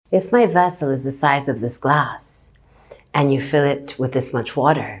If my vessel is the size of this glass and you fill it with this much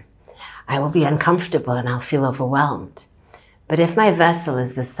water, I will be uncomfortable and I'll feel overwhelmed. But if my vessel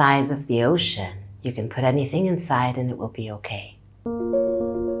is the size of the ocean, you can put anything inside and it will be okay.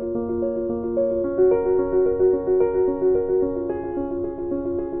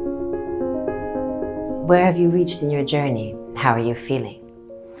 Where have you reached in your journey? How are you feeling?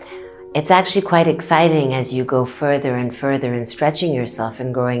 It's actually quite exciting as you go further and further in stretching yourself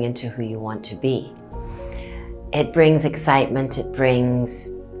and growing into who you want to be. It brings excitement, it brings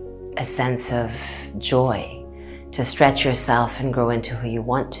a sense of joy to stretch yourself and grow into who you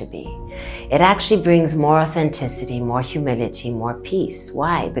want to be. It actually brings more authenticity, more humility, more peace.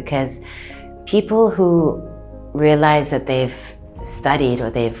 Why? Because people who realize that they've studied or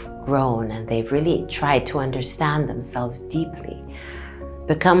they've grown and they've really tried to understand themselves deeply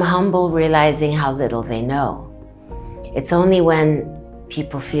become humble, realizing how little they know. It's only when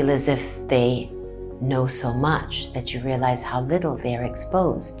people feel as if they know so much that you realize how little they are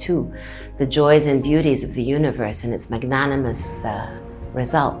exposed to the joys and beauties of the universe and its magnanimous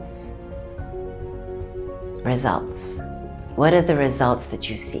results. Results. What are the results that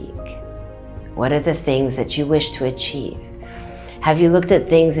you seek? What are the things that you wish to achieve? Have you looked at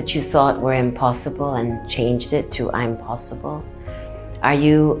things that you thought were impossible and changed it to I'm possible? Are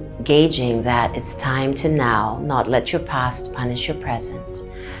you gauging that it's time to now not let your past punish your present?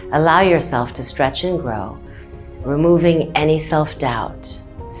 Allow yourself to stretch and grow, removing any self-doubt.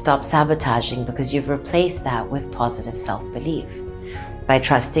 Stop sabotaging because you've replaced that with positive self-belief. By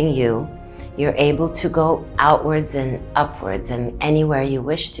trusting you, you're able to go outwards and upwards and anywhere you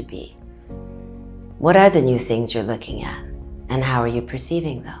wish to be. What are the new things you're looking at and how are you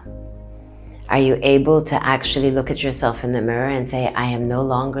perceiving them? Are you able to actually look at yourself in the mirror and say, I am no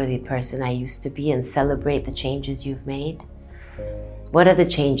longer the person I used to be, and celebrate the changes you've made? What are the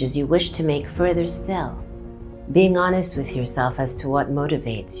changes you wish to make further still? Being honest with yourself as to what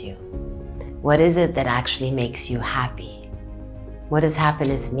motivates you. What is it that actually makes you happy? What does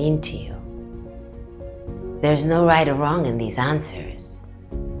happiness mean to you? There's no right or wrong in these answers.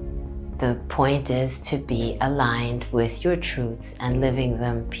 The point is to be aligned with your truths and living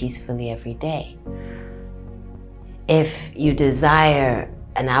them peacefully every day. If you desire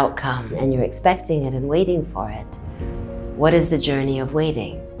an outcome and you're expecting it and waiting for it, what is the journey of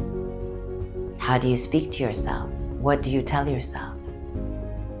waiting? How do you speak to yourself? What do you tell yourself?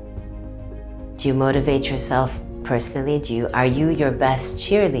 Do you motivate yourself personally? Are you your best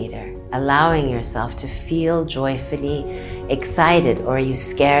cheerleader? Allowing yourself to feel joyfully excited, or are you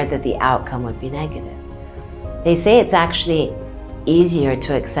scared that the outcome would be negative? They say it's actually easier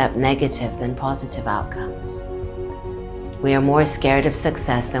to accept negative than positive outcomes. We are more scared of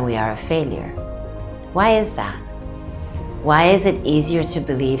success than we are of failure. Why is that? Why is it easier to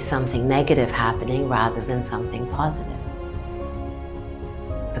believe something negative happening rather than something positive?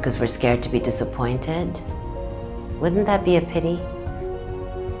 Because we're scared to be disappointed? Wouldn't that be a pity?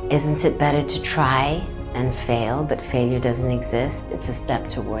 Isn't it better to try and fail, but failure doesn't exist? It's a step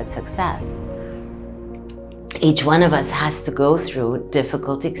towards success. Each one of us has to go through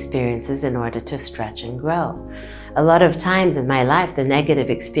difficult experiences in order to stretch and grow. A lot of times in my life, the negative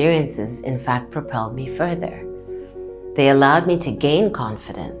experiences, in fact, propelled me further. They allowed me to gain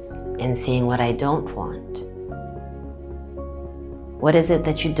confidence in seeing what I don't want. What is it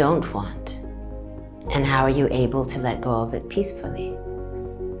that you don't want? And how are you able to let go of it peacefully?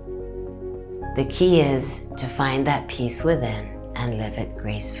 The key is to find that peace within and live it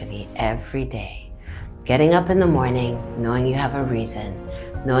gracefully every day. Getting up in the morning, knowing you have a reason,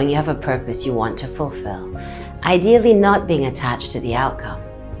 knowing you have a purpose you want to fulfill. Ideally not being attached to the outcome.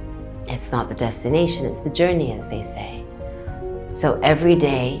 It's not the destination, it's the journey, as they say. So every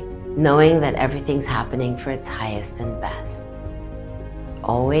day, knowing that everything's happening for its highest and best.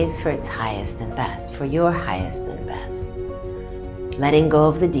 Always for its highest and best, for your highest and best. Letting go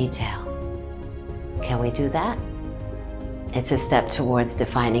of the detail. Can we do that? It's a step towards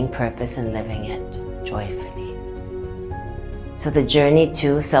defining purpose and living it joyfully. So the journey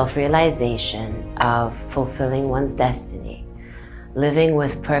to self-realization of fulfilling one's destiny, living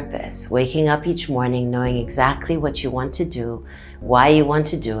with purpose, waking up each morning knowing exactly what you want to do, why you want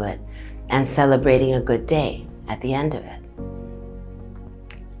to do it, and celebrating a good day at the end of it.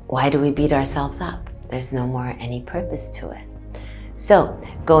 Why do we beat ourselves up? There's no more any purpose to it. So,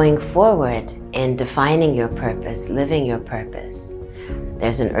 going forward in defining your purpose, living your purpose,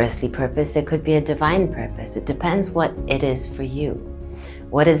 there's an earthly purpose, there could be a divine purpose. It depends what it is for you.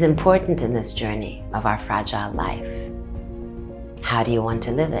 What is important in this journey of our fragile life? How do you want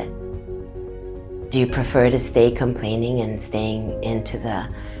to live it? Do you prefer to stay complaining and staying into the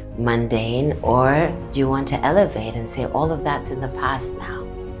mundane, or do you want to elevate and say all of that's in the past now?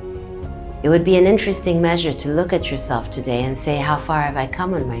 It would be an interesting measure to look at yourself today and say, how far have I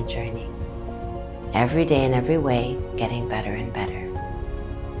come on my journey? Every day in every way, getting better and better.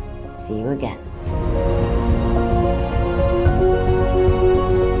 See you again.